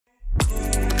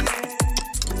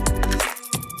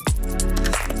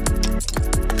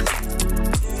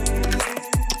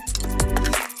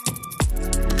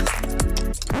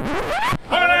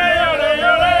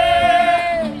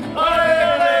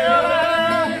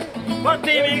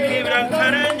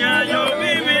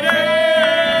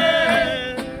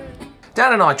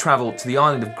Dan and I travelled to the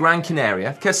island of Gran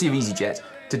Canaria, courtesy of easyJet,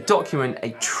 to document a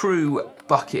true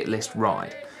bucket list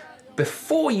ride.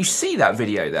 Before you see that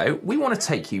video though, we want to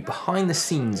take you behind the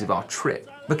scenes of our trip,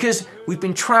 because we've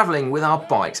been travelling with our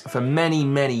bikes for many,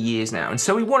 many years now, and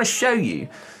so we want to show you,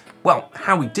 well,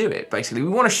 how we do it, basically. We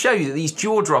want to show you that these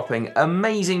jaw-dropping,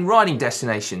 amazing riding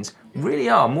destinations really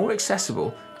are more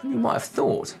accessible than you might have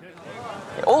thought.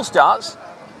 It all starts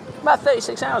about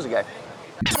 36 hours ago.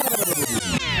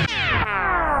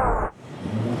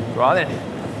 Right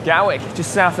then, Gatwick,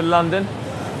 just south of London.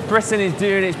 Britain is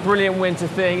doing its brilliant winter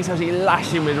thing. It's absolutely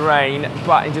lashing with rain,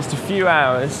 but in just a few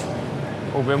hours,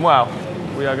 all being well,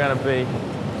 we are going to be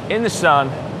in the sun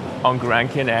on Gran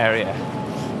Canaria.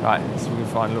 Right, let's see if we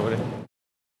can find Lordy.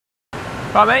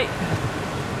 Right, mate.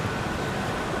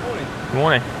 Morning.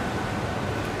 Morning.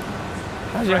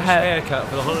 How's your haircut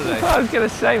for the holiday? I was going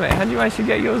to say, mate, how did you manage to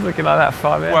get yours looking like that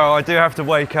 5 minutes? Well, I do have to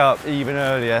wake up even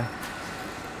earlier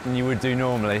than you would do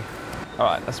normally. All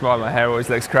right, that's why my hair always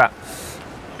looks crap.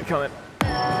 Come in.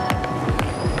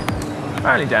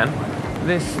 Apparently, Dan,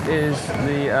 this is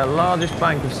the largest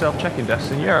bank of self-checking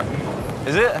desks in Europe.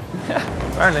 Is it? Yeah,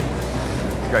 apparently.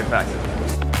 It's a great fact.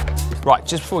 Right,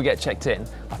 just before we get checked in,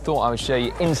 I thought I would show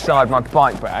you inside my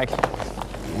bike bag.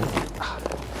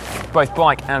 Both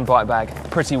bike and bike bag,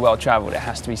 pretty well travelled, it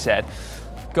has to be said.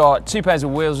 Got 2 pairs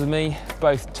of wheels with me,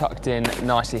 both tucked in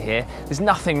nicely here. There's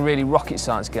nothing really rocket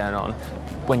science going on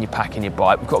when you're packing your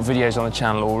bike. We've got videos on the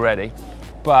channel already.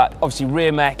 But obviously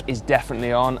rear mech is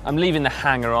definitely on. I'm leaving the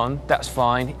hanger on, that's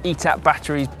fine. ETAP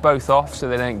batteries both off so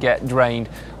they don't get drained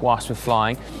whilst we're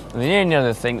flying. And the only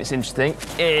other thing that's interesting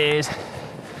is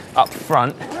up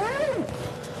front,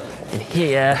 in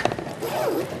here,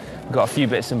 we've got a few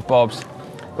bits and bobs.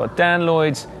 Got Dan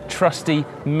Lloyd's trusty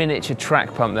miniature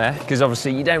track pump there, because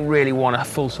obviously you don't really want a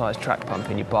full-size track pump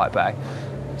in your bike bag.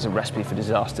 It's a recipe for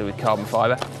disaster with carbon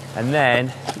fibre. And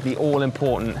then the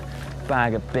all-important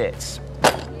bag of bits.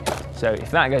 So if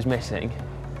that goes missing,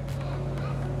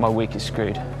 my week is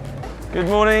screwed. Good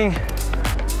morning.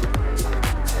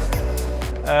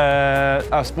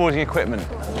 Sporting equipment.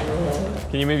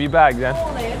 Can you move your bag then?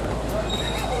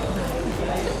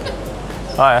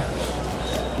 Hiya.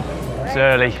 It's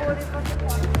early.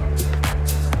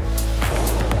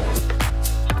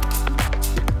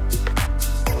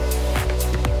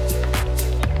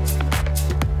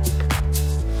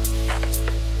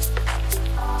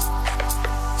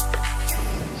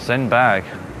 Send bag.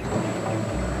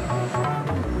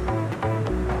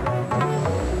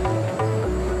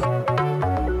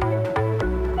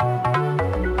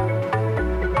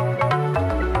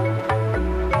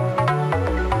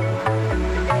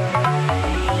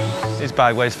 His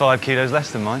bag weighs 5 kilos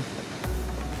less than mine.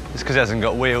 It's because it hasn't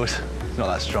got wheels. It's not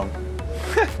that strong.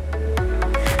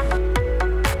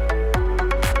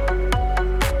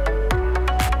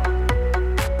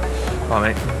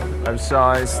 Right, mate.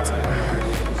 Oversized.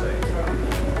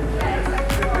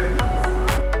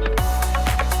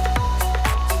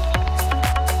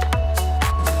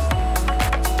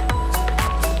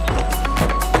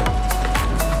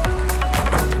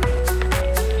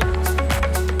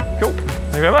 Cool.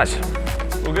 Thank you very much.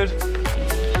 All good?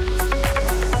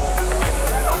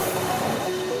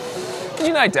 Did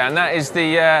you know, Dan, that is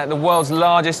the world's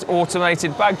largest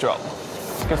automated bag drop?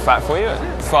 It's a good fact for you, isn't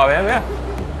it? 5 AM, yeah.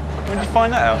 When did you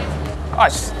find that out? I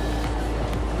just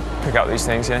pick up these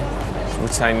things, you know, just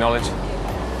retain knowledge.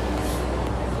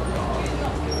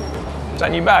 Is that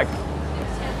a new bag?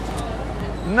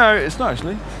 No, it's not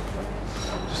actually.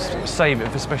 Just save it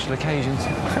for special occasions.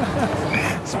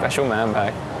 Special man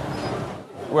bag.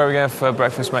 Where are we going for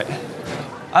breakfast, mate?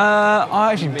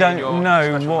 I actually don't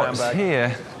know what's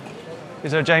here.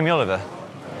 Is there a Jamie Oliver?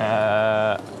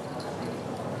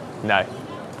 No.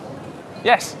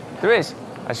 Yes, there is,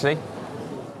 actually.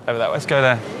 Over that way. Let's go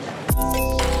there.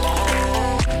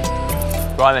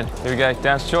 Right then, here we go.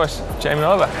 Dan's choice, Jamie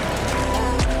Oliver.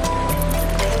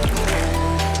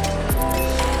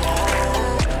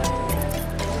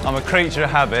 I'm a creature of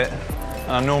habit,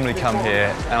 and I normally come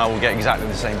here and I will get exactly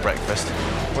the same breakfast.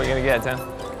 What are you going to get, Dan?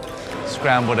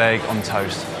 Scrambled egg on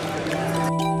toast.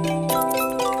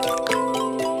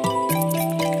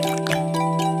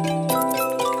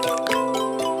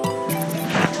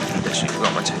 Literally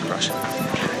forgot my toothbrush.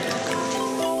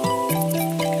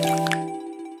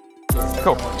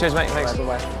 Cool. Cheers, mate. Thanks.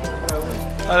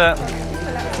 Hi there.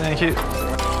 Thank you.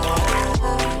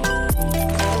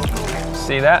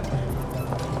 See that?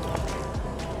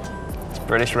 It's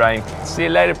British rain. See you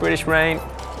later, British rain.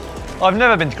 I've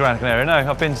never been to Gran Canaria, no.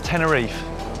 I've been to Tenerife.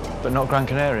 but not Gran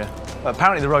Canaria.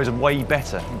 Apparently the roads are way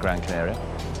better in Gran Canaria.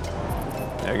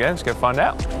 There we go, let's go find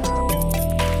out.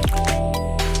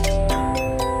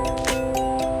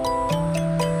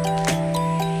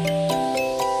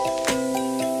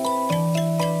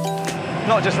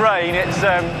 Not just rain, it's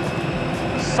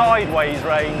sideways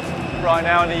rain right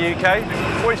now in the UK,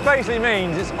 which basically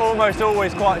means it's almost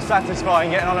always quite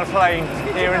satisfying getting on a plane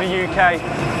here in the UK.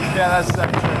 Yeah, that's true.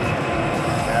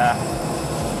 Yeah.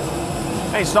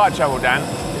 Any side trouble, Dan,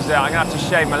 is that I'm going to have to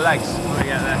shave my legs when we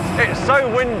get there. It's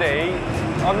so windy,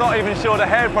 I'm not even sure the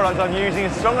hair product I'm using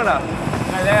is strong enough.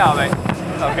 No, they are, mate.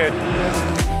 Oh, good.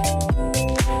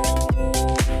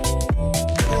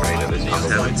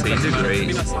 17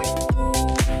 degrees.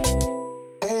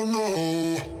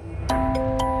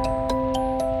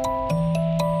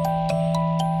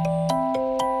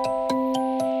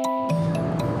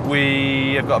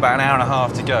 We have got about an hour and a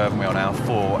half to go, haven't we, on our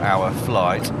 4-hour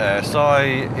flight. Cy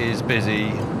is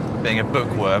busy being a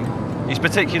bookworm. He's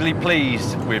particularly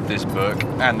pleased with this book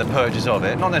and the purchase of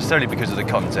it, not necessarily because of the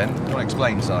content. Do you want to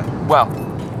explain, Cy? Well,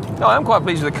 no, I'm quite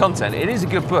pleased with the content. It is a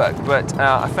good book, but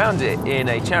I found it in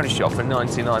a charity shop for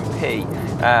 99p,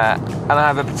 and I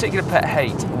have a particular pet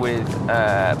hate with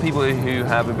people who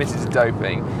have admitted to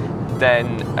doping,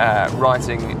 then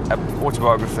writing an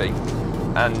autobiography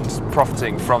and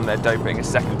profiting from their doping a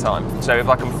second time. So if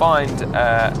I can find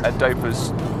a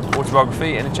doper's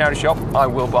autobiography in a charity shop, I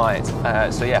will buy it.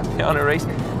 So yeah, Keanu Reeves,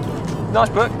 nice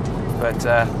book, but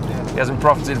he hasn't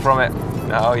profited from it.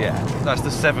 Oh yeah. That's the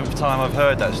 7th time I've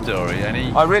heard that story,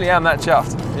 and I really am that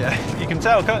chuffed. Yeah, you can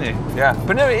tell, can't you? Yeah,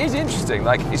 but no, it is interesting.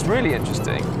 Like, it's really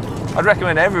interesting. I'd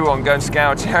recommend everyone go and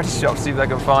scour charity shops, see if they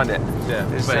can find it. Yeah,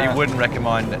 but you wouldn't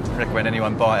recommend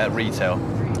anyone buy it at retail?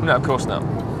 No, of course not.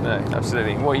 No,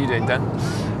 absolutely. What are you doing, Dan?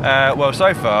 Well,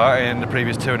 so far, in the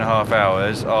previous 2.5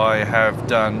 hours, I have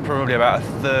done probably about a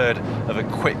third of a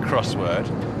quick crossword.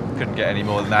 Couldn't get any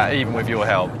more than that, even with your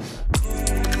help.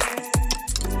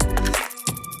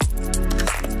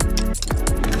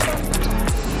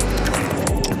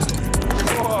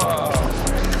 Whoa.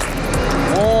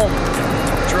 Warm,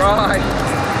 dry,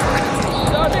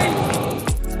 sunny.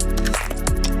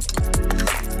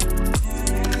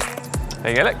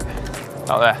 There you go, look.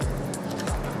 Out there.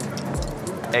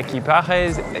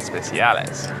 Equipajes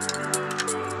especiales.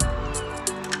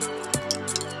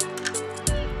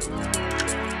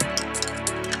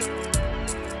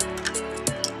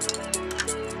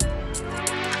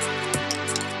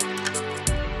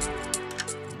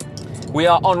 We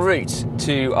are en route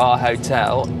to our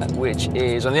hotel, which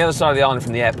is on the other side of the island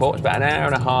from the airport. It's about an hour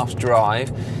and a half's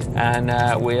drive, and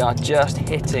we are just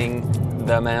hitting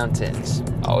the mountains.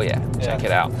 Oh yeah, check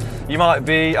it out. You might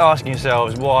be asking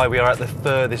yourselves why we are at the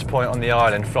furthest point on the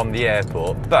island from the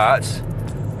airport, but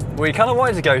we kind of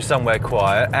wanted to go somewhere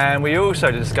quiet, and we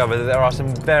also discovered that there are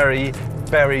some very,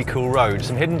 very cool roads,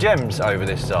 some hidden gems over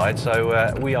this side,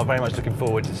 so we are very much looking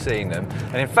forward to seeing them.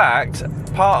 And in fact,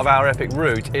 part of our epic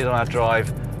route is on our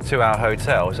drive to our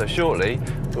hotel, so shortly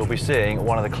we'll be seeing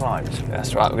one of the climbs.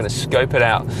 That's right, we're going to scope it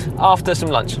out after some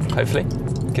lunch, hopefully,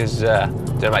 because I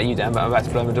don't know about you, Dan, but I'm about to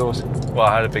blow my doors. Well,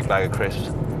 I had a big bag of crisps.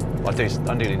 I do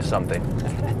need something.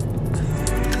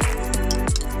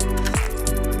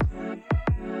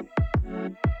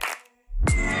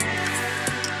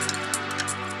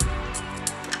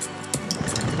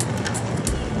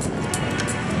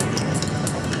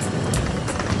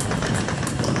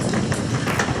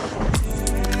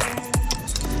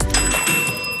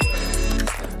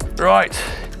 Right,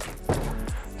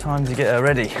 time to get her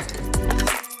ready.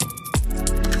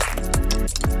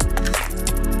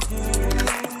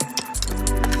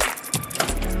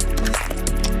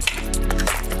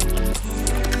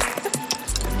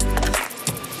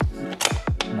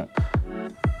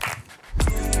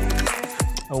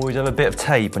 Always have a bit of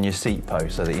tape on your seat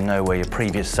post so that you know where your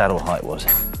previous saddle height was.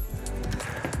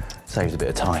 Saves a bit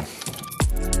of time.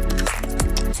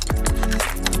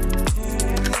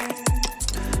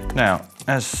 Now,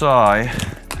 as Cy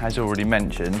has already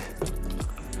mentioned,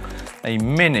 a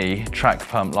mini track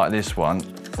pump like this one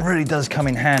really does come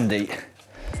in handy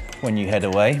when you head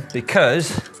away,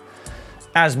 because,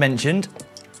 as mentioned,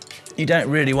 you don't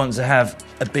really want to have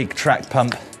a big track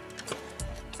pump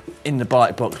in the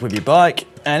bike box with your bike,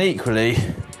 and equally,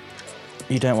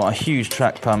 you don't want a huge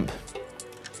track pump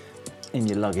in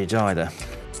your luggage either.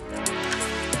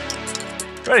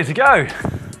 Ready to go.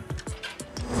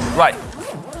 Right.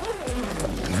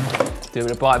 Do a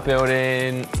bit of bike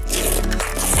building,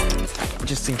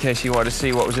 just in case you wanted to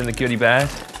see what was in the goodie bag.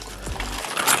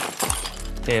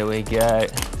 Here we go.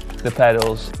 The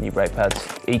pedals, new brake pads,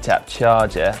 E-tap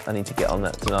charger. I need to get on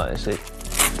that tonight, I see.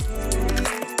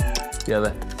 the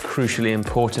other crucially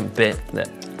important bit that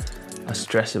I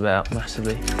stress about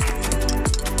massively.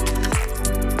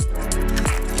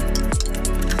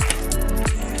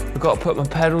 I've got to put my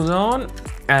pedals on,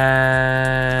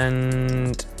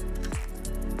 and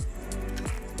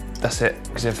that's it,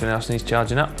 because everything else needs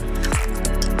charging up.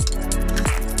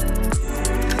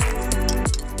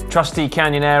 Trusty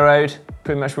Canyon Air Road,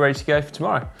 pretty much ready to go for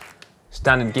tomorrow.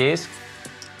 Standard gears,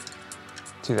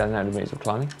 2,800 meters of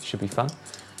climbing, should be fun.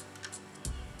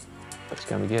 It's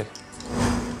going to be good.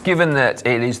 Given that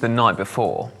it is the night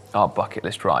before our bucket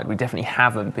list ride, we definitely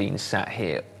haven't been sat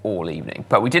here all evening.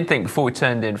 But we did think before we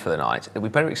turned in for the night that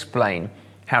we'd better explain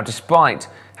how, despite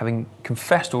having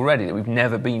confessed already that we've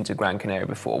never been to Gran Canaria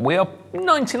before, we are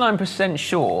 99%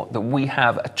 sure that we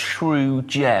have a true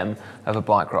gem of a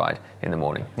bike ride in the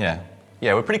morning. Yeah,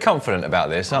 we're pretty confident about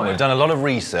this, aren't we? We've done a lot of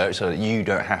research so that you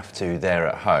don't have to there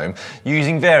at home,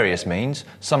 using various means,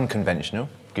 some conventional,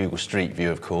 Google Street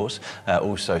View, of course,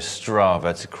 also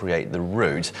Strava to create the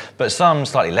route, but some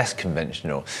slightly less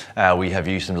conventional. We have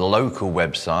used some local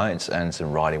websites and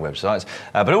some riding websites,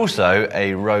 but also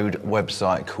a road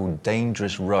website called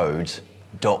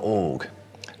dangerousroads.org.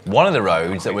 One of the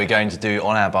roads that we're going to do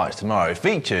on our bikes tomorrow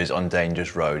features on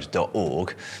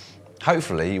dangerousroads.org.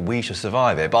 Hopefully we shall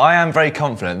survive it, but I am very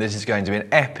confident this is going to be an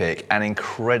epic and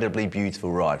incredibly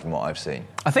beautiful ride from what I've seen.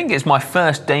 I think it's my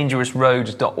first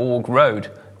dangerousroads.org road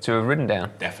to have ridden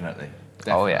down. Definitely.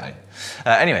 Oh yeah.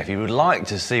 Anyway, if you would like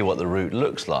to see what the route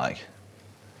looks like,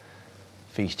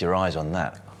 feast your eyes on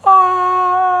that.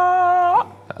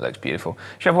 That looks beautiful.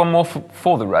 Should we have one more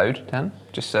for the road, Dan?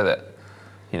 Just so that,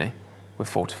 you know, we're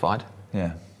fortified.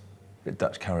 Yeah, bit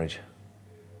Dutch courage.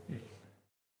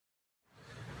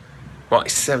 Right,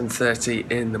 it's 7:30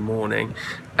 in the morning,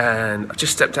 and I've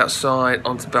just stepped outside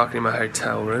onto the balcony of my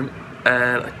hotel room,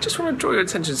 and I just want to draw your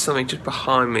attention to something just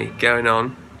behind me going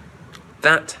on.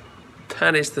 That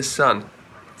is the sun.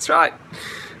 That's right.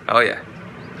 Oh yeah.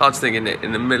 Hard to think, isn't it?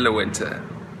 In the middle of winter,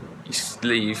 you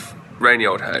leave rainy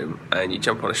old home and you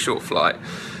jump on a short flight,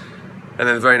 and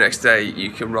then the very next day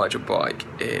you can ride your bike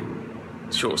in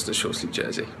shorts and a short sleeve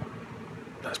jersey.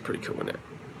 That's pretty cool, isn't it?